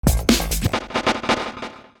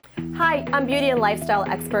Hi, I'm beauty and lifestyle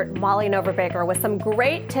expert Molly Noverbaker with some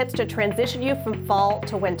great tips to transition you from fall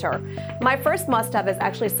to winter. My first must-have is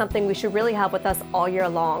actually something we should really have with us all year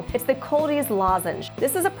long. It's the Cold-Ease Lozenge.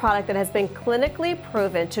 This is a product that has been clinically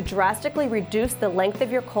proven to drastically reduce the length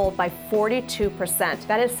of your cold by 42%.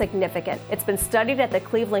 That is significant. It's been studied at the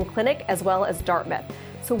Cleveland Clinic as well as Dartmouth.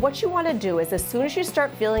 So what you want to do is as soon as you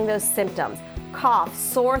start feeling those symptoms, cough,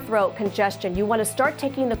 sore throat, congestion, you want to start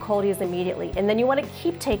taking the Cold-Ease immediately, and then you want to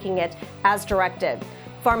keep taking it as directed.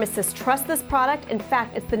 Pharmacists trust this product. In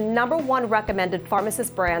fact, it's the #1 recommended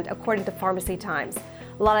pharmacist brand according to Pharmacy Times.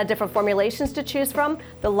 A lot of different formulations to choose from.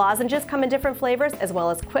 The lozenges come in different flavors as well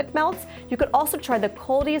as quick melts. You could also try the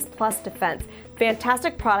Cold-Ease Plus Defense.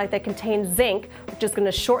 Fantastic product that contains zinc, which is going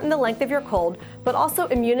to shorten the length of your cold, but also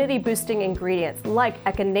immunity boosting ingredients like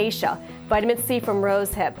echinacea, vitamin C from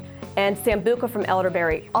rosehip, and sambuca from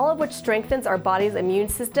elderberry, all of which strengthens our body's immune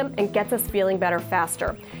system and gets us feeling better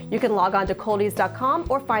faster. You can log on to coldease.com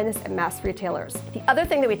or find this at mass retailers. The other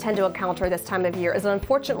thing that we tend to encounter this time of year is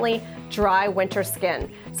unfortunately dry winter skin.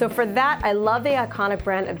 So for that, I love the iconic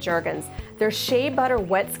brand of Jergens. Their Shea Butter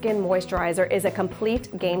Wet Skin Moisturizer is a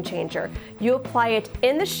complete game changer. You apply it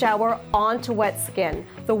in the shower onto wet skin.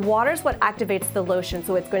 The water is what activates the lotion,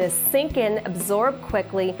 so it's going to sink in, absorb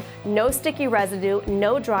quickly, no sticky residue,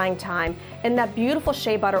 no drying time, and that beautiful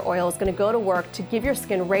shea butter oil is going to go to work to give your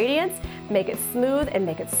skin radiance, make it smooth, and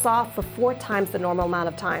make it soft for 4 times the normal amount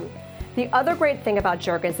of time. The other great thing about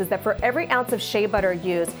Jergens is that for every ounce of shea butter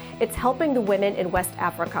used, it's helping the women in West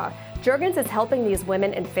Africa. Jergens is helping these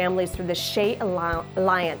women and families through the Shea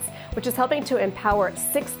Alliance, which is helping to empower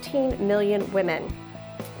 16 million women.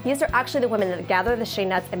 These are actually the women that gather the shea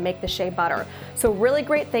nuts and make the shea butter. So really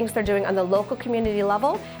great things they're doing on the local community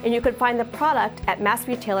level, and you can find the product at mass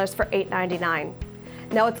retailers for $8.99.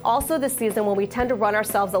 Now it's also the season when we tend to run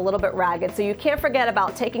ourselves a little bit ragged, so you can't forget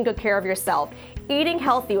about taking good care of yourself. Eating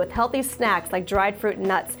healthy with healthy snacks like dried fruit and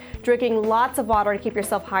nuts, drinking lots of water to keep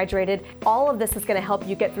yourself hydrated, all of this is going to help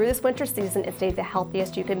you get through this winter season and stay the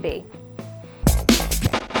healthiest you can be.